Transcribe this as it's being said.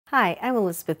Hi, I'm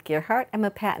Elizabeth Gearhart. I'm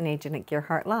a patent agent at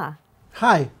Gearhart Law.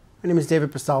 Hi, my name is David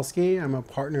Postolski. I'm a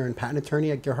partner and patent attorney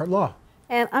at Gearhart Law.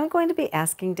 And I'm going to be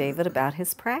asking David about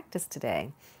his practice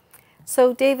today.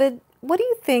 So David, what do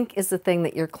you think is the thing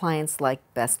that your clients like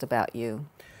best about you?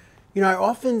 You know, I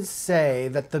often say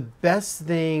that the best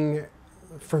thing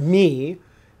for me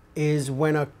is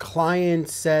when a client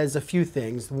says a few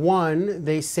things. One,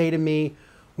 they say to me,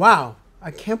 wow,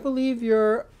 I can't believe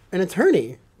you're an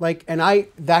attorney.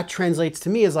 That translates to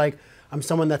me as like, I'm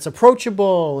someone that's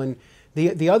approachable. And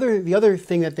the other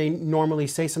thing that they normally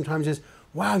say sometimes is,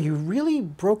 wow, you really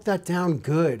broke that down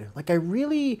good. Like, I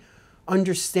really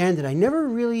understand it. I never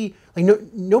really,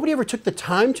 nobody ever took the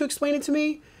time to explain it to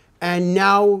me. And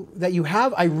now that you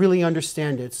have, I really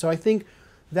understand it. So I think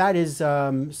that is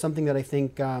something that I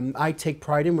think I take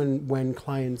pride in when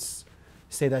clients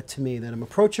say that to me, that I'm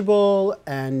approachable,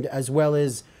 and as well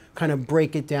as kind of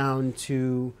break it down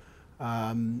to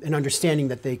an understanding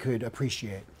that they could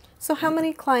appreciate. So how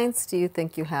many clients do you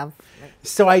think you have?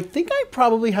 So I think I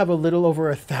probably have a little over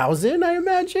 1,000, I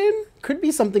imagine. Could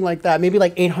be something like that. Maybe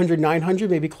like 800, 900,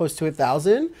 maybe close to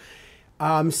 1,000.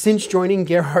 Since joining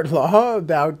Gearhart Law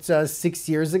about 6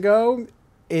 years ago,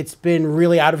 it's been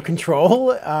really out of control.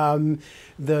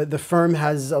 The firm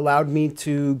has allowed me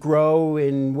to grow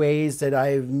in ways that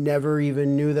I've never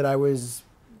even knew that I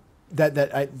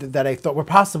thought were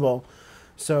possible.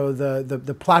 So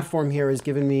the platform here has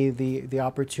given me the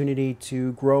opportunity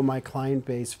to grow my client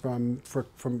base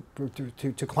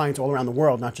to clients all around the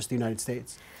world, not just the United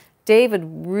States. David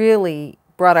really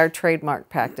brought our trademark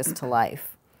practice to life.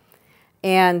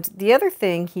 And the other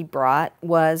thing he brought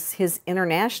was his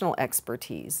international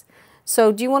expertise.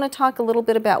 So do you want to talk a little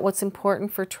bit about what's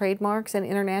important for trademarks and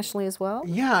internationally as well?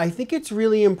 Yeah, I think it's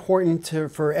really important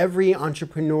for every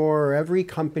entrepreneur or every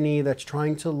company that's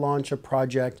trying to launch a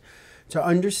project to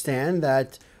understand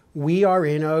that we are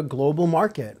in a global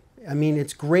market. I mean,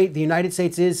 it's great. The United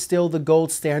States is still the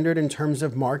gold standard in terms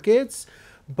of markets,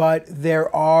 but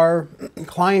there are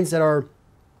clients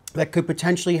that could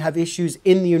potentially have issues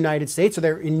in the United States, so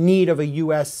they're in need of a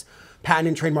U.S. patent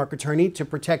and trademark attorney to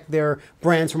protect their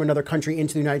brands from another country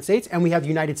into the United States. And we have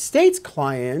United States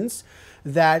clients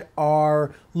that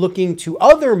are looking to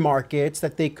other markets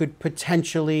that they could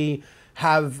potentially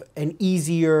have an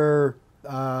easier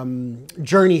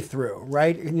journey through,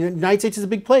 right? The United States is a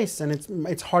big place, and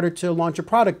it's harder to launch a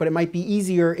product, but it might be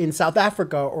easier in South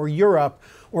Africa or Europe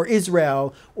or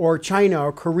Israel or China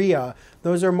or Korea.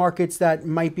 Those are markets that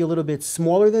might be a little bit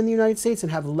smaller than the United States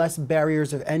and have less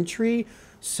barriers of entry.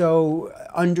 So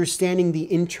understanding the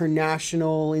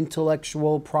international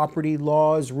intellectual property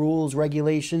laws, rules,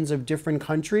 regulations of different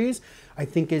countries, I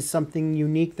think is something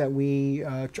unique that we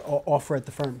offer at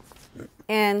the firm.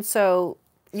 And so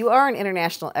you are an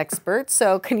international expert,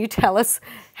 so can you tell us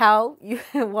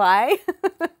why?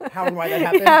 How and why that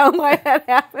happened? How and why that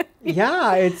happened?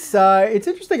 Yeah, it's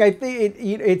interesting. I think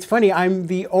it's funny. I'm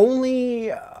the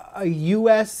only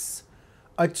U.S.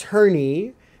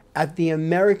 attorney at the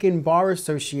American Bar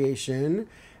Association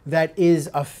that is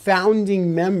a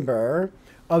founding member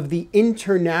of the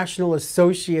International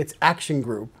Associates Action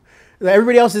Group.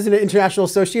 Everybody else is an international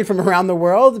associate from around the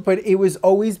world, but it was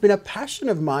always been a passion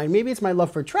of mine. Maybe it's my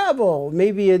love for travel.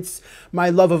 Maybe it's my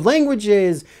love of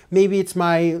languages. Maybe it's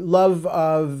my love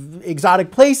of exotic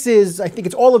places. I think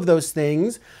it's all of those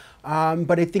things.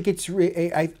 But I think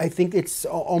it's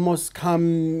almost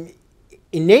come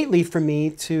innately for me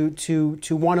to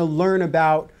want to learn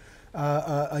about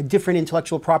a different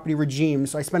intellectual property regime.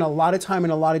 So I spend a lot of time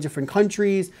in a lot of different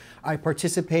countries. I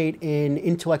participate in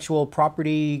intellectual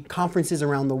property conferences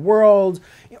around the world,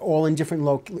 all in different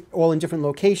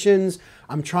locations.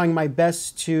 I'm trying my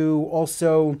best to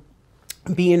also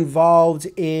be involved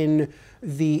in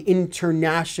the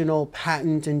international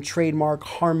patent and trademark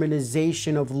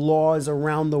harmonization of laws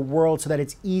around the world so that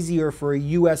it's easier for a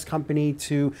U.S. company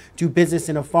to do business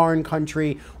in a foreign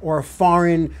country or a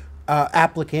foreign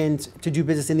applicant to do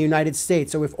business in the United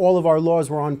States. So if all of our laws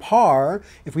were on par,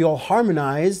 if we all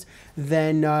harmonized,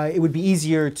 then it would be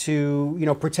easier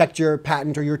to protect your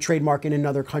patent or your trademark in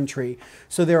another country.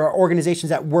 So there are organizations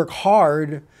that work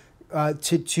hard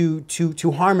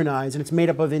to harmonize, and it's made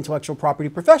up of intellectual property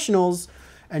professionals.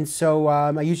 And so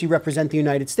I usually represent the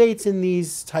United States in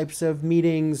these types of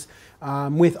meetings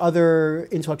with other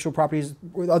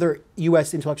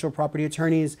U.S. intellectual property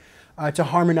attorneys to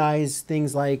harmonize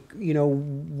things like,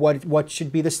 what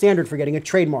should be the standard for getting a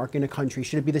trademark in a country?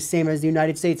 Should it be the same as the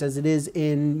United States as it is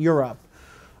in Europe?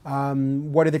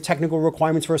 What are the technical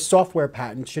requirements for a software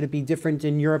patent? Should it be different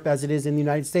in Europe as it is in the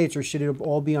United States, or should it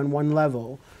all be on one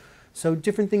level? So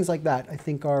different things like that, I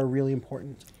think, are really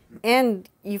important. And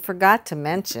you forgot to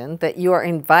mention that you are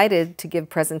invited to give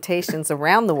presentations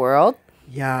around the world.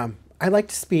 Yeah, I like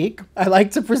to speak. I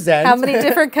like to present. How many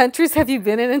different countries have you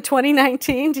been in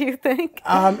 2019, do you think?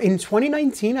 In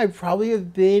 2019, I probably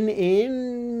have been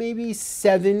in maybe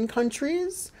 7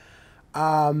 countries,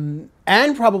 and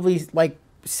probably like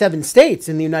 7 states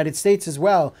in the United States as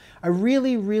well. I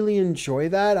really, really enjoy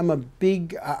that.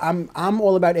 I'm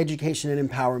all about education and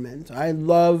empowerment. I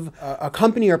love a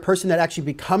company or person that actually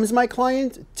becomes my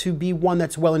client to be one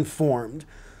that's well informed.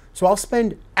 So I'll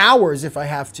spend hours, if I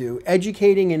have to,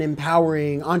 educating and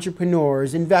empowering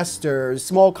entrepreneurs, investors,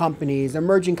 small companies,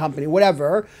 emerging company,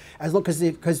 whatever, as long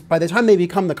because by the time they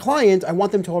become the client, I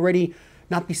want them to already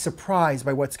not be surprised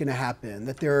by what's going to happen.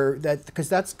 Because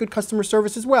that's good customer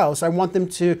service as well. So I want them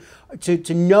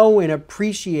to know and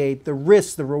appreciate the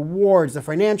risks, the rewards, the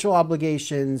financial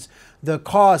obligations, the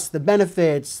costs, the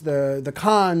benefits, the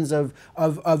cons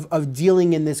of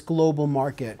dealing in this global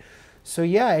market. So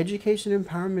yeah, education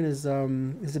empowerment is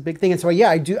a big thing. And so yeah,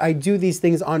 I do these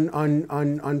things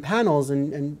on panels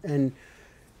and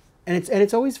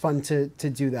it's always fun to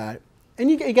do that. And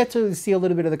you get to see a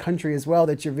little bit of the country as well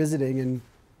that you're visiting. And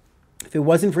if it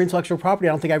wasn't for intellectual property,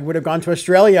 I don't think I would have gone to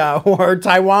Australia or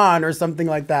Taiwan or something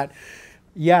like that.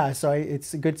 Yeah, so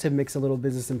it's good to mix a little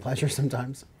business and pleasure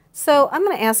sometimes. So I'm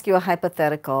going to ask you a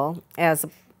hypothetical as a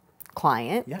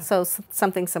client. Yeah. So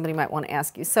something somebody might want to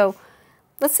ask you. So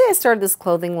let's say I started this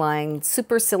clothing line,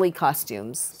 Super Silly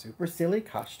Costumes. Super Silly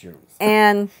Costumes.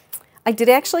 And I did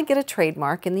actually get a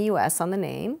trademark in the U.S. on the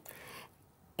name.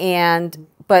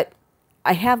 But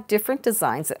I have different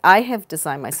designs that I have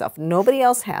designed myself. Nobody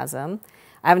else has them.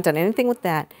 I haven't done anything with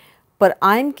that. But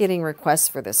I'm getting requests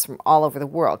for this from all over the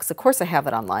world because, of course, I have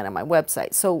it online on my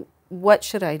website. So what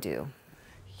should I do?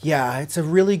 Yeah, it's a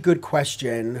really good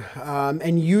question.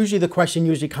 And usually the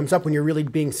question comes up when you're really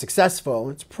being successful.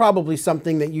 It's probably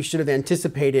something that you should have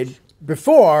anticipated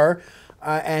before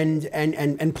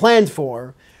and planned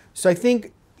for. So I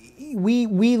think we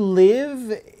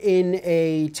live in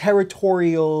a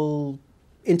territorial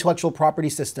intellectual property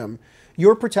system.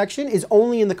 Your protection is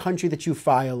only in the country that you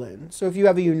file in. So if you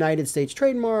have a United States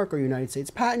trademark or United States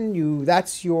patent,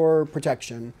 that's your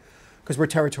protection because we're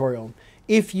territorial.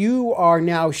 If you are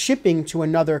now shipping to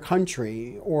another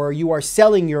country or you are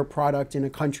selling your product in a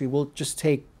country, we'll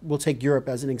take Europe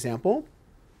as an example,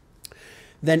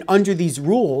 then under these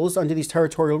rules, under these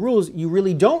territorial rules, you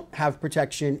really don't have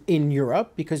protection in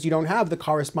Europe because you don't have the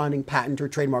corresponding patent or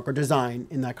trademark or design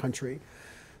in that country.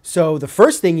 So the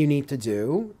first thing you need to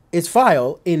do is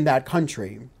file in that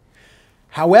country.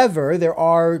 However, there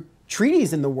are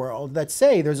treaties in the world that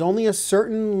say there's only a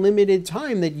certain limited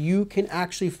time that you can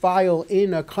actually file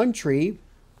in a country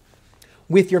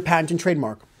with your patent and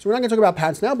trademark. So we're not going to talk about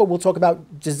patents now, but we'll talk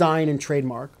about design and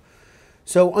trademark.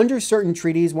 So under certain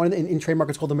treaties, in trademark,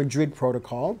 it's called the Madrid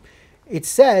Protocol. It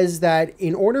says that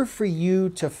in order for you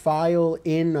to file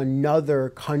in another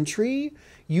country,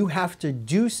 you have to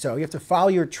do so. You have to file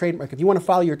your trademark. If you want to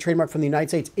file your trademark from the United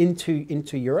States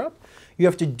into Europe, you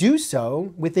have to do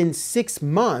so within 6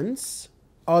 months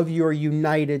of your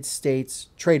United States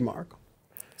trademark.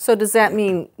 So does that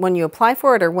mean when you apply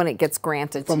for it or when it gets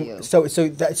granted to you? So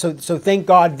thank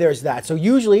God there's that. So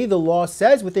usually the law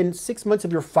says within 6 months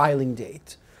of your filing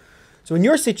date. So in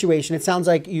your situation, it sounds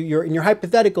like you're in your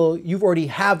hypothetical, you've already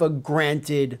have a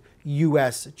granted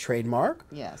U.S. trademark.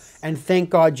 Yes. And thank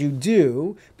God you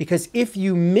do, because if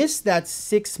you miss that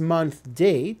 6-month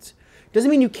date,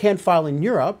 doesn't mean you can't file in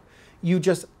Europe. You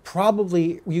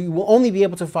will only be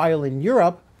able to file in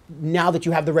Europe now that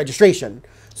you have the registration.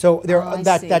 So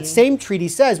that same treaty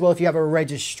says, well, if you have a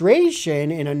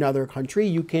registration in another country,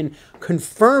 you can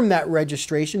confirm that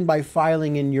registration by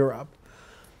filing in Europe.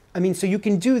 I mean, so you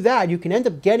can do that. You can end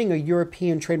up getting a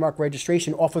European trademark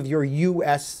registration off of your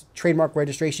U.S. trademark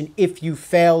registration if you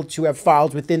fail to have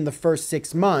filed within the first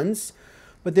 6 months.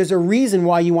 But there's a reason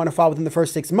why you want to file within the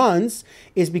first 6 months,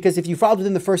 is because if you filed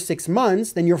within the first 6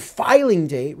 months, then your filing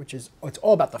date, it's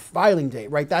all about the filing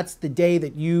date, right? That's the day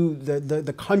that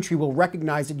the country will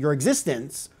recognize your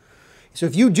existence. So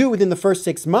if you do within the first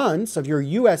 6 months of your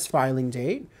U.S. filing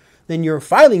date, then your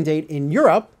filing date in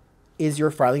Europe is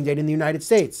your filing date in the United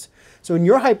States. So in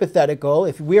your hypothetical,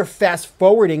 if we're fast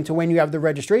forwarding to when you have the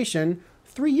registration,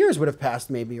 3 years would have passed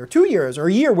maybe, or 2 years, or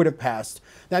a year would have passed.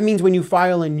 That means when you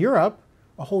file in Europe,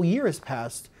 a whole year has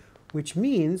passed, which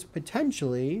means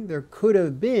potentially there could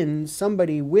have been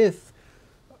somebody with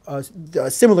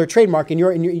a similar trademark, and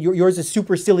yours is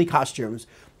Super Silly Costumes.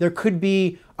 There could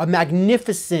be a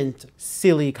Magnificent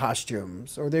Silly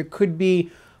Costumes, or there could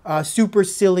be super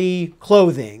silly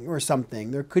clothing or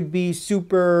something. There could be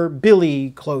super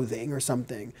Billy clothing or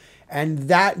something. And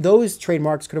those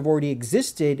trademarks could have already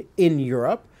existed in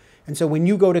Europe. And so when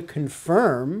you go to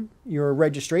confirm your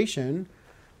registration,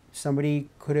 somebody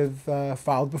could have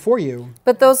filed before you.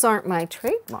 But those aren't my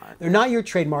trademark. They're not your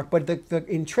trademark, but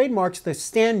in trademarks, the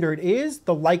standard is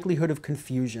the likelihood of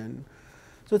confusion.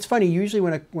 So it's funny. Usually,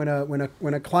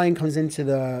 when a client comes into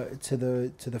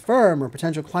the firm or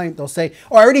potential client, they'll say,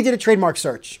 "Oh, I already did a trademark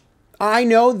search. I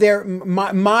know there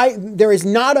is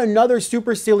not another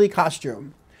super silly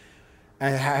costume."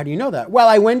 And how do you know that? Well,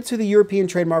 I went to the European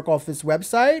Trademark Office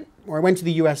website, or I went to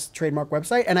the U.S. Trademark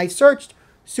website, and I searched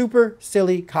super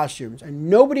silly costumes, and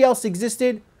nobody else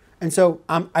existed, and so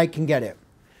I can get it.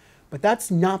 But that's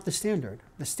not the standard.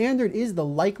 The standard is the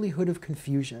likelihood of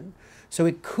confusion. So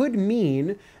it could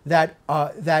mean that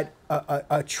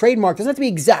a trademark doesn't have to be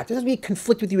exact. It doesn't have to be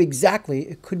conflict with you exactly.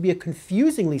 It could be a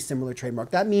confusingly similar trademark.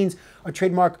 That means a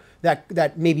trademark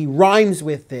that maybe rhymes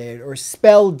with it, or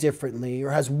spelled differently,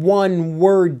 or has one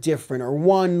word different, or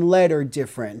one letter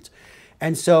different.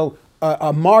 And so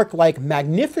a mark like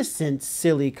magnificent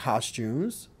silly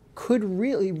costumes could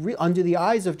really, under the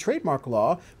eyes of trademark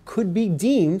law, could be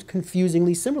deemed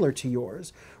confusingly similar to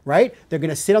yours, right? They're going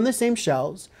to sit on the same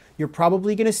shelves. You're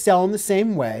probably going to sell in the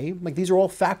same way. Like, these are all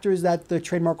factors that the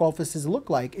trademark offices look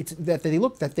like. It's that they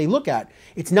look at.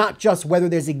 It's not just whether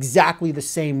there's exactly the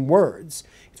same words.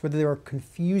 It's whether there are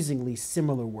confusingly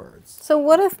similar words. So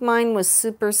what if mine was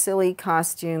super silly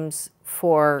costumes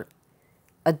for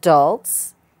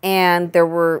adults, and there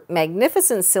were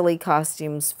magnificent silly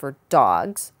costumes for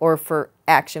dogs or for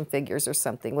action figures or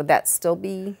something? Would that still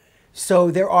be? So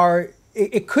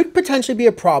it could potentially be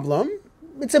a problem.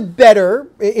 It's a better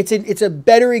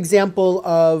example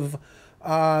of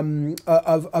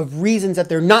reasons that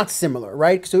they're not similar,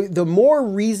 right? So the more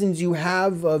reasons you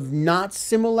have of not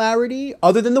similarity,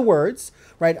 other than the words,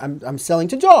 right? I'm selling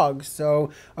to dogs,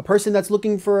 so a person that's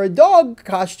looking for a dog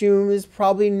costume is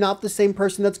probably not the same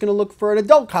person that's going to look for an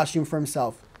adult costume for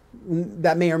himself.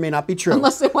 That may or may not be true.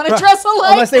 Unless they want to dress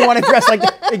alike. Unless they want to dress like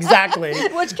exactly.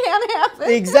 Which can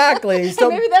happen. Exactly. So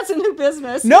maybe that's a new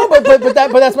business. No, but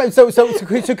that's why. So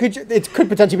could you, it could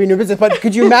potentially be a new business. But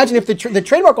could you imagine if the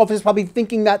trademark office is probably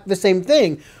thinking that the same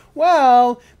thing?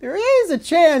 Well, there is a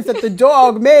chance that the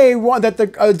adult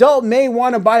may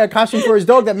want to buy a costume for his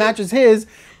dog that matches his,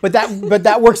 but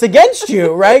that works against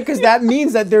you, right? Because that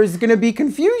means that there's going to be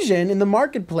confusion in the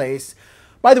marketplace.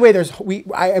 By the way,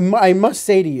 I must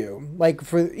say to you, like,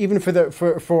 for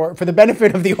the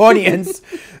benefit of the audience,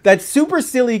 that super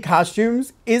silly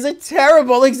costumes is a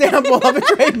terrible example of a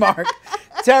trademark.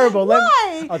 Terrible.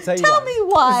 Why? I'll tell you Tell me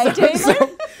why,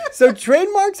 David. So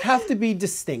trademarks have to be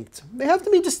distinct. They have to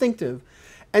be distinctive.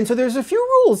 And so there's a few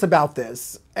rules about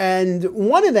this. And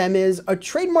one of them is a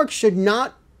trademark should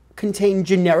not contain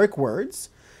generic words,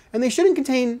 and they shouldn't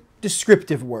contain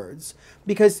descriptive words.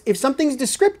 Because if something's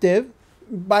descriptive,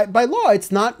 by law, it's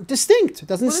not distinct. It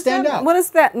doesn't stand out. What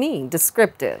does that mean,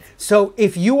 descriptive? So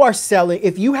if you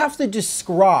have to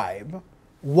describe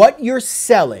what you're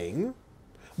selling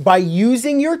by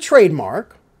using your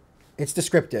trademark, it's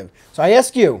descriptive. So I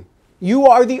ask you, you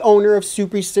are the owner of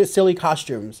super silly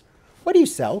costumes. What do you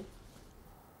sell?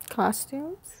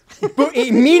 Costumes?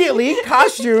 Immediately,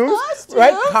 costumes,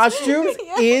 right? Costumes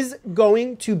is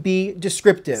going to be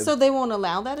descriptive. So they won't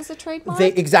allow that as a trademark?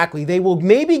 Exactly. They will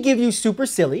maybe give you super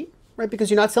silly, right? Because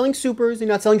you're not selling supers, you're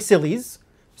not selling sillies,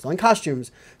 you're selling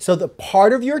costumes. So the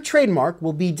part of your trademark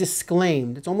will be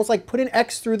disclaimed. It's almost like put an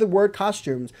X through the word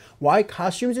costumes. Why?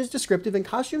 Costumes is descriptive and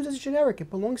costumes is generic. It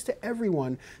belongs to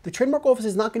everyone. The trademark office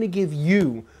is not going to give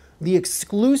you the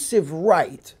exclusive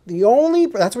right.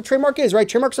 That's what trademark is, right?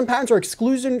 Trademarks and patents are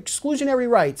exclusionary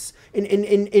rights in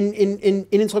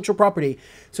intellectual property.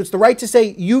 So it's the right to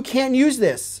say, you can't use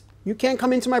this. You can't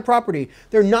come into my property.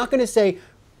 They're not going to say,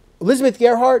 Elizabeth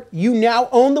Gearhart, you now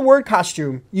own the word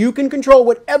costume. You can control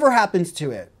whatever happens to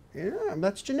it. Yeah,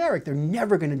 that's generic. They're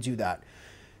never going to do that.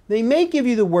 They may give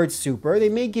you the word super, they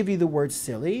may give you the word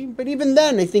silly, but even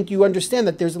then, I think you understand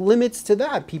that there's limits to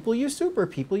that. People use super,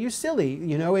 people use silly.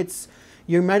 You know,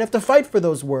 you might have to fight for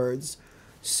those words.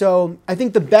 So I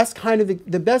think the best kind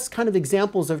of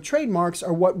examples of trademarks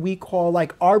are what we call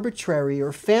like arbitrary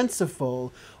or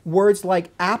fanciful words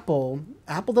like apple.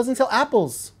 Apple doesn't sell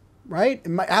apples, right?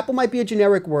 Apple might be a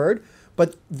generic word,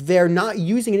 but they're not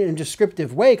using it in a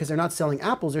descriptive way because they're not selling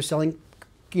apples. They're selling,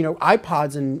 you know,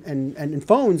 iPods and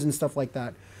phones and stuff like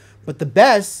that. But the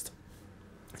best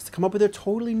is to come up with a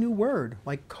totally new word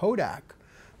like Kodak,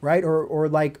 right?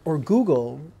 Or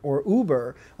Google or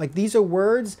Uber. Like, these are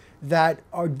words that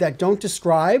don't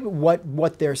describe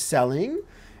what they're selling,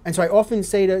 And so I often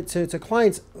say to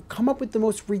clients, come up with the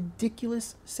most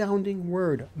ridiculous sounding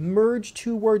word. Merge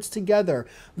two words together.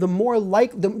 The more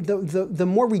the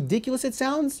more ridiculous it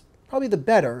sounds, probably the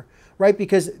better, right?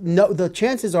 Because the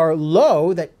chances are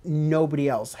low that nobody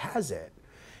else has it.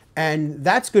 And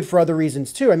that's good for other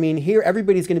reasons too. I mean, here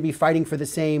everybody's going to be fighting for the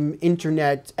same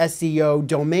internet SEO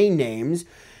domain names.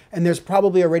 And there's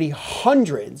probably already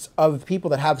hundreds of people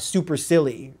that have super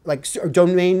silly, like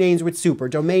domain names with super,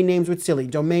 domain names with silly,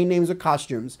 domain names with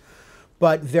costumes.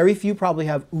 But very few probably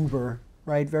have Uber,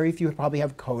 right? Very few probably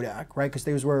have Kodak, right? Because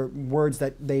those were words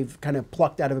that they've kind of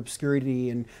plucked out of obscurity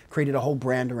and created a whole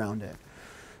brand around it.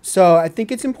 So I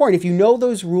think it's important. If you know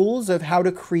those rules of how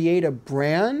to create a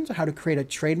brand, how to create a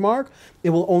trademark, it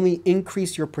will only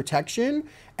increase your protection.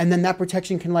 And then that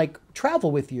protection can like travel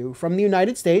with you from the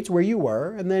United States where you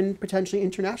were and then potentially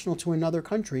international to another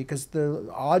country, because the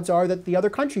odds are that the other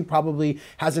country probably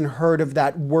hasn't heard of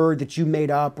that word that you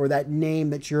made up or that name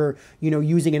that you're,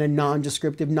 using in a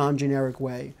non-descriptive, non-generic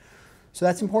way. So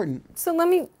that's important. So let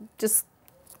me just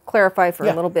clarify for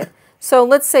a little bit. So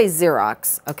let's say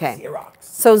Xerox, okay. Xerox.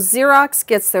 So Xerox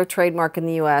gets their trademark in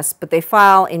the US, but they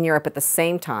file in Europe at the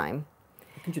same time.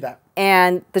 You can do that.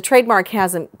 And the trademark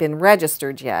hasn't been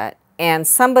registered yet. And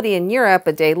somebody in Europe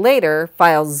a day later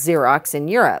files Xerox in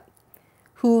Europe.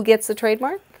 Who gets the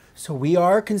trademark? So we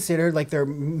are considered, like the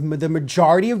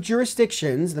majority of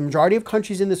jurisdictions, the majority of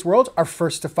countries in this world are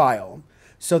first to file.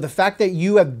 So the fact that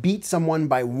you have beat someone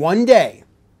by 1 day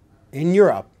in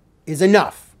Europe is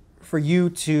enough for you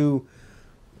to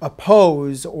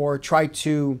oppose or try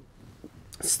to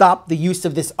stop the use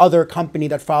of this other company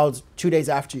that filed 2 days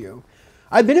after you.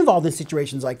 I've been involved in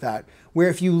situations like that, where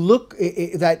if you look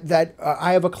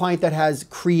I have a client that has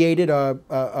created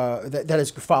that has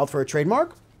filed for a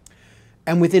trademark,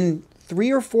 and within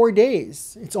 3 or 4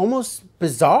 days, it's almost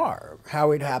bizarre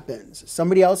how it happens.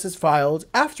 Somebody else has filed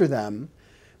after them,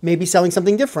 maybe selling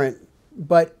something different,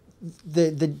 but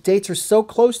the dates are so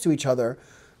close to each other.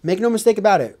 Make no mistake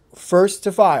about it, first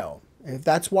to file. If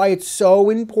that's why it's so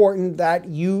important that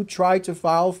you try to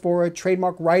file for a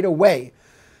trademark right away.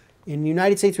 In the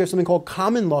United States, we have something called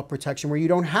common law protection, where you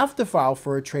don't have to file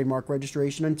for a trademark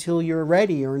registration until you're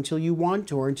ready or until you want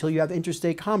to or until you have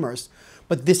interstate commerce.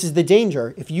 But this is the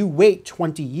danger. If you wait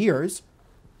 20 years,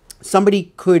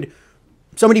 somebody with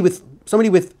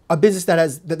a business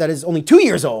that is only 2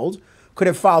 years old could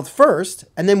have filed first,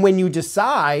 and then when you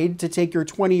decide to take your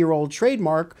 20-year-old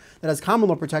trademark that has common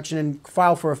law protection and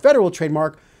file for a federal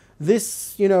trademark,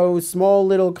 this, small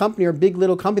little company or big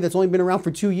little company that's only been around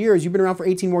for 2 years, you've been around for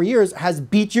 18 more years, has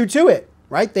beat you to it,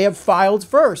 right? They have filed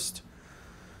first.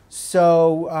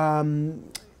 So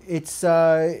it's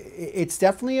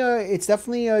definitely a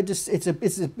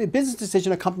business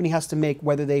decision a company has to make,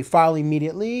 whether they file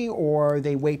immediately or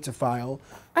they wait to file.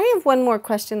 I have one more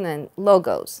question then,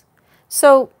 logos.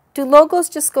 So do logos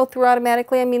just go through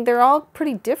automatically? I mean, they're all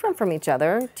pretty different from each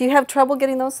other. Do you have trouble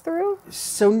getting those through?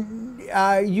 So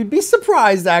you'd be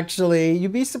surprised, actually.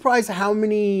 You'd be surprised how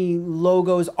many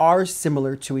logos are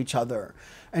similar to each other.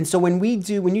 And so when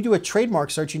you do a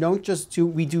trademark search, you don't just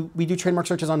we do trademark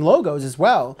searches on logos as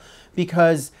well,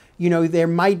 because there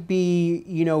might be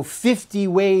 50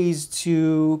 ways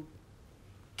to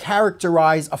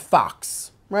characterize a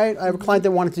fox, right? I have a client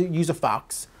that wanted to use a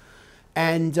fox.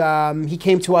 And he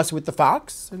came to us with the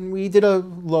fox, and we did a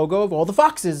logo of all the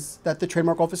foxes that the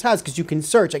trademark office has, because you can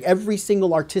search. Like every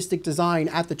single artistic design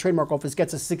at the trademark office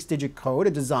gets a 6-digit code, a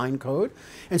design code.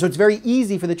 And so it's very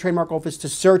easy for the trademark office to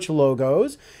search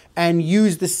logos and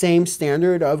use the same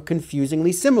standard of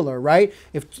confusingly similar, right?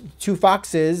 If two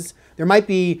foxes, there might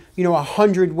be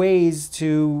 100 ways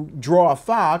to draw a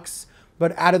fox,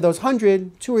 but out of those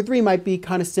 100, 2 or 3 might be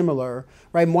kind of similar,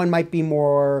 right? One might be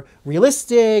more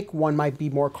realistic, one might be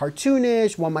more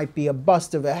cartoonish, one might be a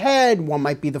bust of a head, one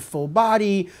might be the full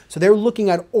body. So they're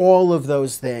looking at all of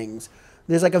those things.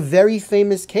 There's like a very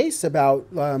famous case about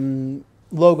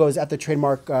logos at the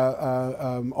trademark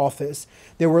office.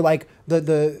 There were like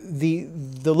the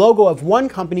logo of one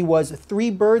company was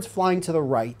 3 birds flying to the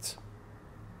right.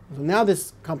 So now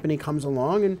this company comes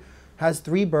along and has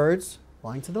 3 birds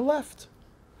flying to the left.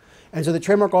 And so the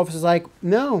trademark office is like,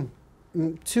 no,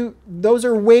 those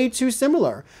are way too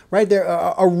similar, right?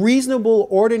 A reasonable,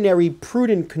 ordinary,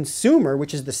 prudent consumer,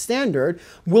 which is the standard,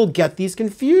 will get these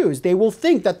confused. They will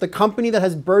think that the company that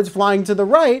has birds flying to the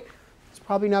right is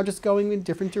probably now just going in a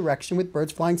different direction with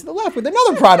birds flying to the left with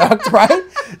another product, right?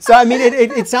 So, I mean,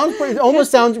 it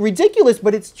almost sounds ridiculous,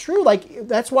 but it's true. Like,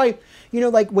 that's why,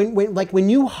 like when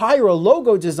you hire a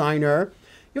logo designer,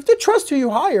 you have to trust who you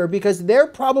hire because they're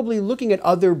probably looking at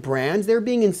other brands. They're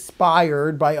being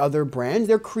inspired by other brands.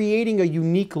 They're creating a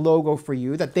unique logo for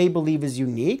you that they believe is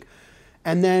unique.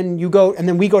 And then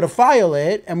we go to file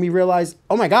it and we realize,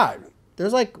 oh my God,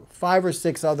 there's like 5 or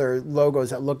 6 other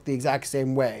logos that look the exact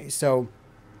same way. So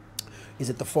is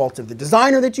it the fault of the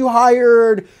designer that you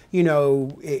hired?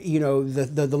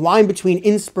 The line between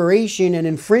inspiration and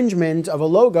infringement of a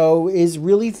logo is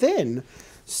really thin.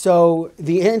 So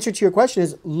the answer to your question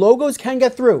is logos can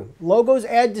get through. Logos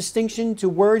add distinction to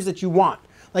words that you want.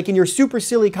 Like in your super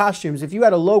silly costumes, if you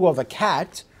had a logo of a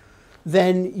cat,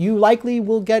 then you likely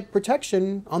will get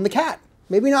protection on the cat.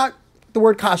 Maybe not the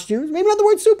word costumes, maybe not the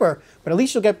word super, but at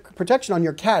least you'll get protection on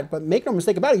your cat. But make no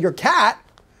mistake about it, your cat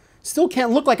still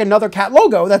can't look like another cat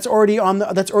logo that's already on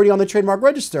the trademark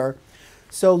register.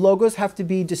 So logos have to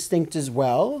be distinct as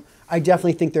well. I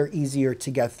definitely think they're easier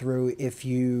to get through if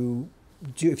you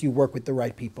work with the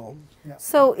right people. Yeah.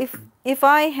 So if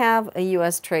I have a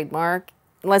U.S. trademark,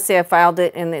 let's say I filed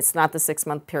it and it's not the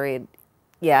 6-month period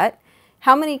yet,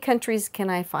 how many countries can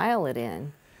I file it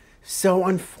in? So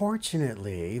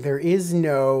unfortunately, there is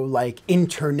no like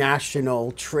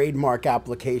international trademark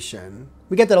application.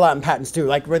 We get that a lot in patents too.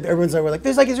 Like everyone's like,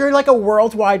 is there like a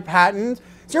worldwide patent?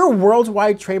 Is there a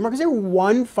worldwide trademark? Is there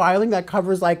one filing that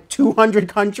covers like 200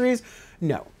 countries?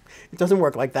 No. It doesn't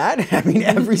work like that. I mean,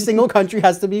 every single country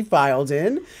has to be filed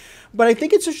in. But I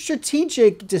think it's a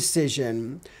strategic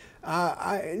decision.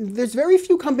 There's very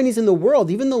few companies in the world,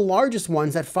 even the largest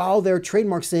ones, that file their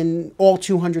trademarks in all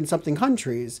 200-something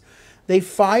countries. They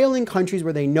file in countries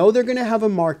where they know they're going to have a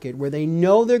market, where they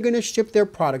know they're going to ship their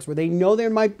products, where they know there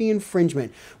might be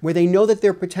infringement, where they know that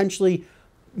they're potentially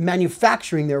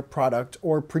manufacturing their product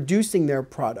or producing their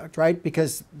product, right?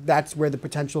 Because that's where the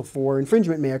potential for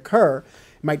infringement may occur.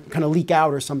 It might kind of leak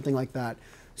out or something like that.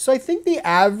 So I think the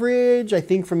average,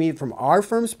 from our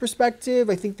firm's perspective,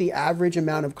 I think the average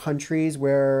amount of countries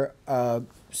where a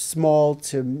small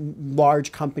to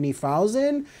large company files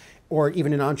in, or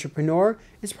even an entrepreneur,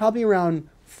 is probably around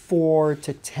 4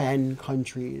 to 10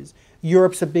 countries.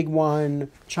 Europe's a big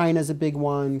one, China's a big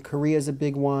one, Korea's a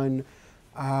big one.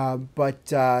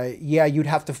 Yeah, you'd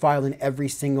have to file in every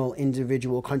single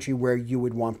individual country where you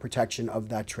would want protection of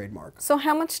that trademark. So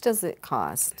how much does it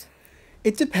cost?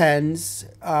 It depends.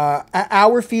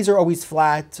 Our fees are always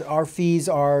flat. Our fees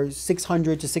are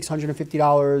 $600 to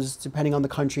 $650, depending on the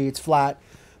country. It's flat.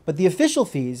 But the official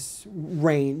fees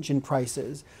range in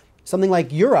prices. Something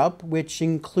like Europe, which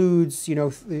includes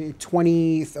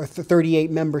 20 or 38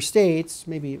 member states,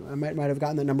 maybe I might have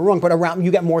gotten the number wrong, but around,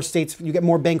 you get more states, you get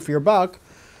more bang for your buck,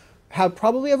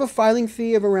 probably have a filing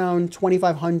fee of around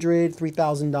 $2,500,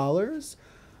 $3,000.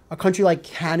 A country like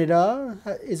Canada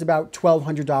is about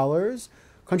 $1,200.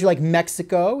 A country like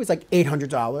Mexico is like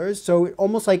 $800. So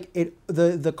almost like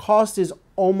the cost is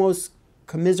almost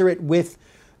commensurate with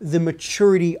the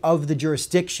maturity of the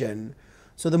jurisdiction.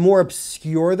 So the more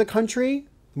obscure the country,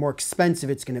 the more expensive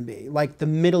it's going to be. Like the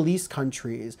Middle East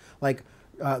countries, like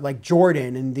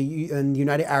Jordan and the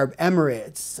United Arab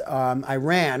Emirates,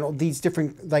 Iran, all these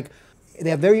different, they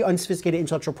have very unsophisticated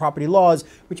intellectual property laws,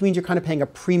 which means you're kind of paying a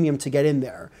premium to get in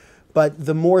there. But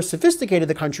the more sophisticated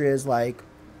the country is, like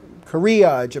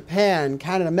Korea, Japan,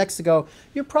 Canada, Mexico,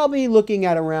 you're probably looking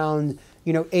at around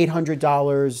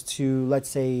 $800 to, let's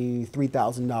say,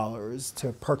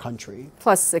 $3,000 per country.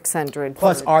 Plus $600.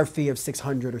 Plus our fee of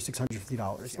 $600 or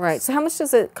 $650. Yes. Right. So how much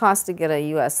does it cost to get a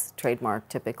U.S. trademark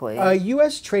typically? A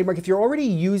U.S. trademark, if you're already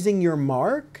using your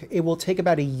mark, it will take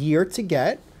about a year to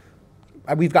get.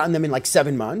 We've gotten them in like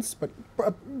 7 months, but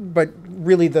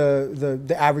really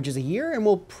the average is a year, and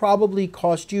will probably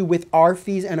cost you, with our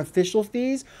fees and official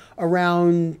fees,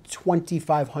 around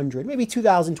 $2,500, maybe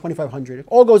 $2,000, $2,500. If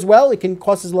all goes well, it can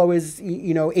cost as low as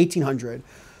 $1,800.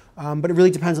 But it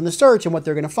really depends on the search and what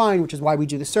they're going to find, which is why we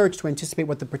do the search, to anticipate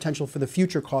what the potential for the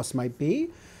future costs might be.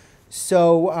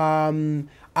 So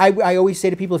I always say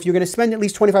to people, if you're going to spend at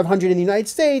least $2,500 in the United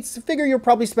States, figure you'll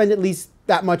probably spend at least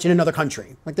that much in another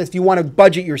country. Like this, if you want to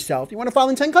budget yourself, you want to file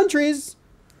in 10 countries,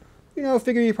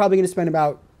 figure you're probably going to spend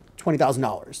about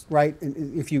 $20,000, right?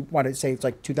 If you want to say it's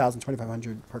like $2,000,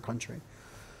 $2,500 per country.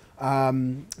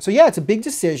 So yeah, it's a big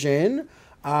decision.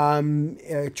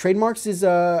 Trademarks is,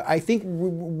 I think,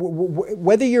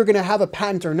 whether you're going to have a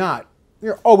patent or not,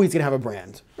 you're always going to have a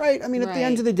brand, right? I mean, at the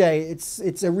end of the day,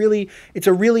 it's a really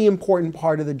important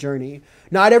part of the journey.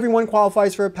 Not everyone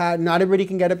qualifies for a patent. Not everybody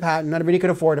can get a patent. Not everybody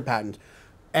can afford a patent.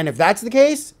 And if that's the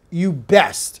case, you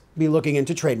best be looking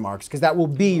into trademarks, because that will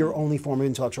be your only form of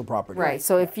intellectual property. Right.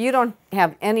 So if you don't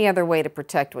have any other way to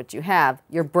protect what you have,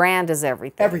 your brand is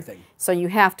everything. Everything. So you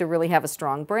have to really have a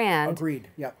strong brand. Agreed.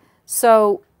 Yep.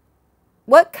 So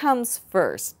what comes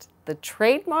first? The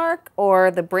trademark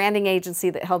or the branding agency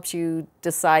that helps you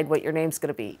decide what your name's going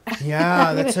to be?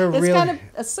 Yeah, that's a it's really... kind of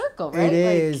a circle, right?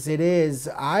 It is.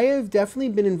 I have definitely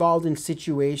been involved in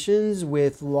situations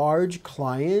with large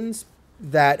clients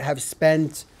that have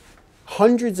spent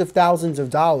hundreds of thousands of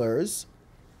dollars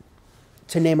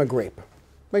to name a grape,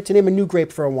 right? To name a new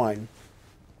grape for a wine.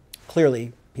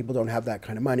 Clearly, people don't have that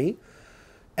kind of money.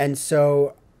 And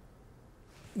so,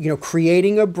 you know,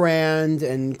 creating a brand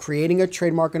and creating a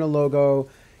trademark and a logo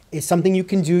is something you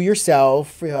can do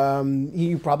yourself.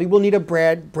 You probably will need a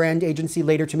brand agency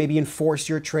later to maybe enforce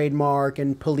your trademark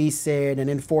and police it and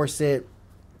enforce it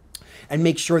and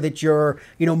make sure that your,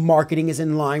 you know, marketing is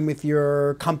in line with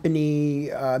your company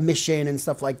mission and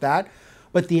stuff like that.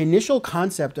 But the initial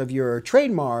concept of your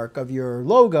trademark, of your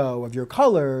logo, of your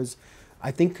colors, I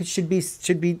think it should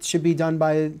be done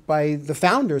by the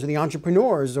founders or the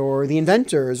entrepreneurs or the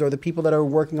inventors or the people that are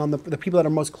working on the people that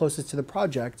are most closest to the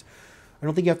project. I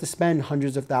don't think you have to spend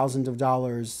hundreds of thousands of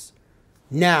dollars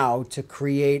now to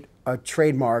create a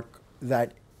trademark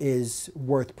that is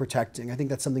worth protecting. I think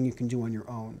that's something you can do on your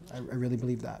own. I really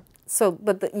believe that. So,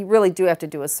 but you really do have to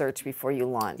do a search before you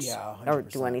launch, yeah, or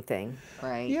do anything,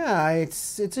 right? Yeah,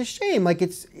 it's a shame. Like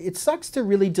it sucks to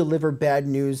really deliver bad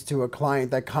news to a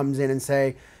client that comes in and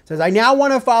says, I now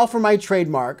want to file for my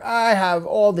trademark. I have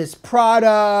all this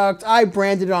product. I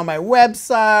branded it on my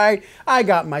website. I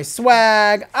got my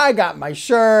swag. I got my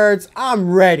shirts.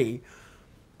 I'm ready.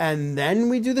 And then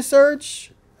we do the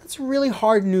search. That's really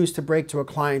hard news to break to a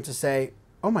client to say,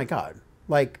 oh my God,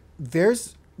 like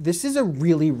this is a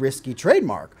really risky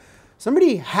trademark.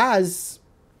 Somebody has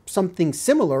something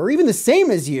similar or even the same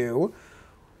as you,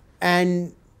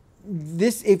 and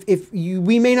this,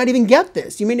 we may not even get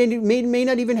this. You may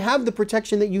not even have the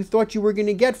protection that you thought you were going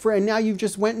to get for, and now you've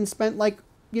just went and spent like,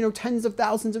 you know, tens of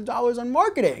thousands of dollars on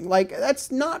marketing. Like,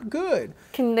 that's not good.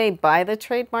 Can they buy the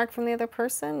trademark from the other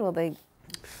person? Will they?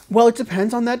 Well, it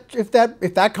depends on that. If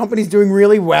that company's doing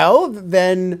really well,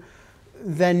 then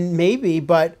maybe,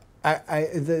 but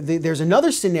there's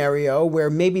another scenario where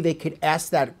maybe they could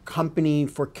ask that company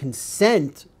for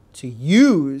consent to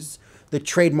use the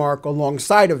trademark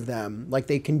alongside of them, like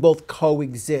they can both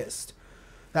coexist.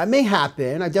 That may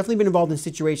happen. I've definitely been involved in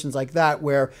situations like that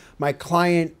where my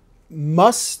client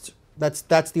must, that's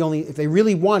the only, if they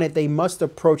really want it, they must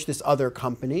approach this other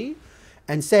company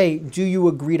and say, do you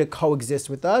agree to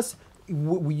coexist with us?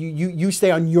 You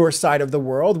stay on your side of the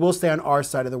world, we'll stay on our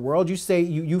side of the world. You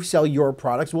sell your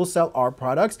products, we'll sell our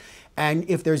products. And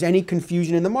if there's any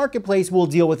confusion in the marketplace, we'll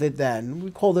deal with it then.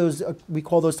 We call those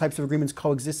types of agreements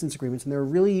coexistence agreements, and they're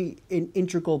really an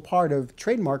integral part of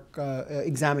trademark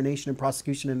examination and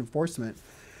prosecution and enforcement.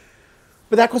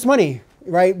 But that costs money,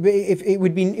 right? If it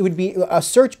would be a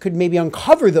search could maybe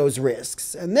uncover those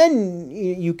risks, and then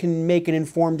you can make an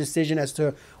informed decision as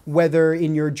to whether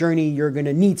in your journey you're going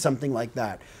to need something like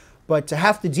that. But to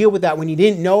have to deal with that when you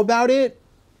didn't know about it,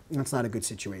 that's not a good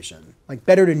situation. Like,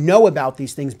 better to know about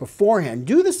these things beforehand.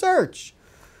 Do the search.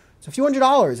 It's a few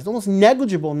 $100s. It's almost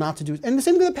negligible not to do. And the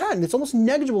same with the patent. It's almost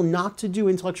negligible not to do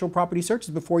intellectual property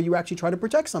searches before you actually try to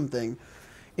protect something.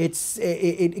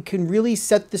 It can really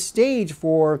set the stage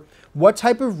for what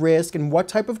type of risk and what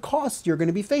type of costs you're going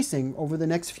to be facing over the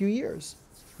next few years.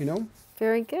 You know?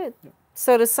 Very good.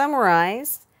 So to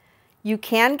summarize, you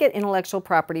can get intellectual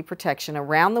property protection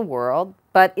around the world,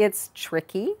 but it's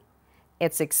tricky,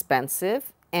 it's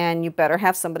expensive, and you better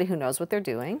have somebody who knows what they're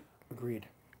doing. Agreed.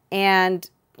 And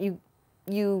you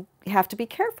have to be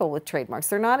careful with trademarks.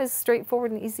 They're not as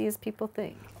straightforward and easy as people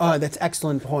think. That's an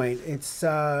excellent point. It's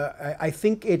I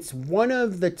think it's one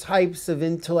of the types of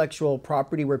intellectual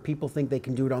property where people think they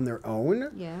can do it on their own.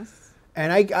 Yes.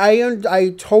 And I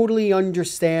totally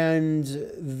understand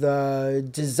the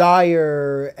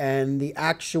desire and the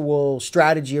actual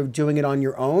strategy of doing it on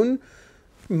your own.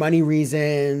 Money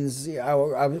reasons, I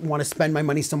want to spend my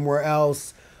money somewhere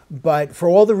else. But for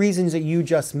all the reasons that you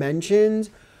just mentioned,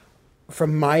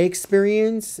 from my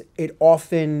experience, it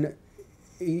often,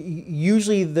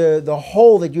 usually the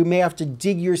hole that you may have to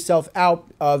dig yourself out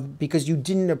of because you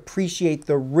didn't appreciate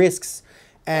the risks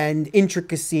and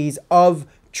intricacies of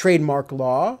trademark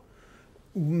law,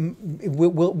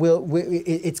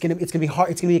 it's gonna be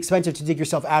hard. It's gonna be expensive to dig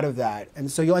yourself out of that,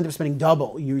 and so you'll end up spending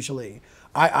double. Usually,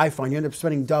 I find you end up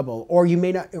spending double, or you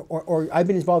may not. Or I've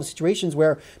been involved in situations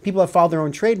where people have filed their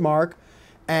own trademark,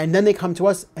 and then they come to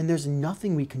us, and there's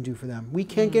nothing we can do for them. We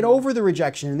can't get over the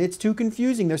rejection, and it's too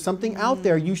confusing. There's something out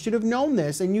there. You should have known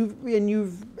this, and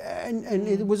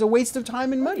it was a waste of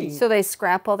time and money. So they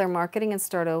scrap all their marketing and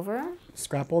start over?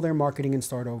 Scrap all their marketing and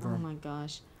start over. Oh my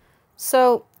gosh.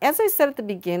 So as I said at the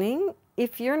beginning,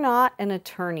 if you're not an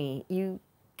attorney, you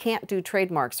can't do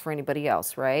trademarks for anybody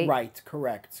else, right? Right,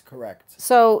 correct, correct.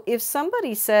 So if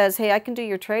somebody says, hey, I can do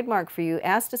your trademark for you,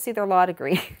 ask to see their law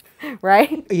degree,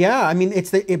 right? Yeah, I mean,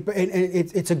 it's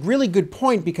a really good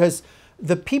point, because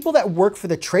the people that work for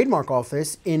the trademark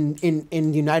office in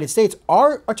the United States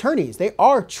are attorneys. They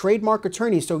are trademark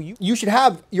attorneys. So you should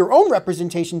have your own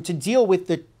representation to deal with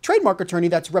the trademark attorney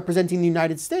that's representing the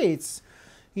United States.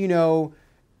 You know,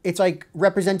 it's like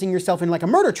representing yourself in like a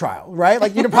murder trial, right?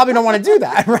 Like you probably don't want to do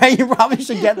that, right? You probably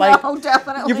should get like, no,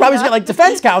 definitely you probably should get like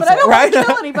defense counsel, but I don't right? want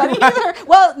to kill anybody either.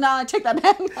 Well, no, I take that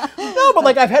back. No, but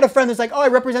like I've had a friend that's like, oh, I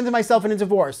represented myself in a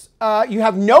divorce. You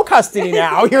have no custody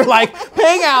now. You're like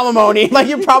paying alimony. Like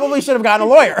you probably should have gotten a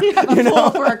lawyer. You have a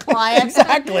fool for a client.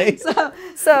 Exactly.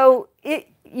 So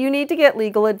you need to get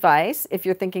legal advice if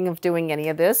you're thinking of doing any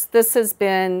of this. This has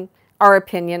been our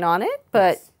opinion on it,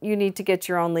 but yes, you need to get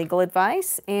your own legal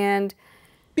advice and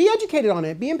be educated on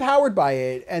it, be empowered by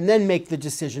it, and then make the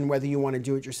decision whether you want to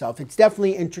do it yourself. It's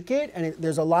definitely intricate, and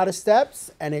there's a lot of steps,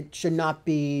 and it should not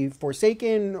be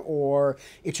forsaken, or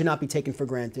it should not be taken for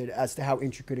granted as to how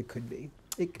intricate it could be.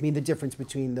 It can be the difference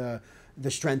between the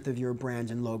strength of your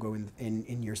brand and logo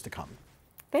in years to come.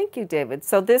 Thank you, David.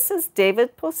 So this is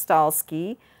David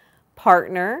Postolski,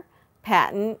 partner,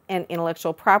 patent and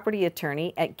intellectual property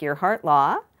attorney at Gearhart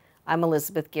Law. I'm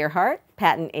Elizabeth Gearhart,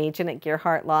 patent agent at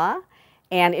Gearhart Law.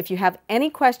 And if you have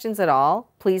any questions at all,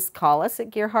 please call us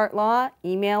at Gearhart Law,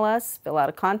 email us, fill out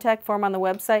a contact form on the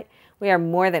website. We are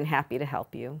more than happy to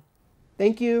help you.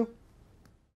 Thank you.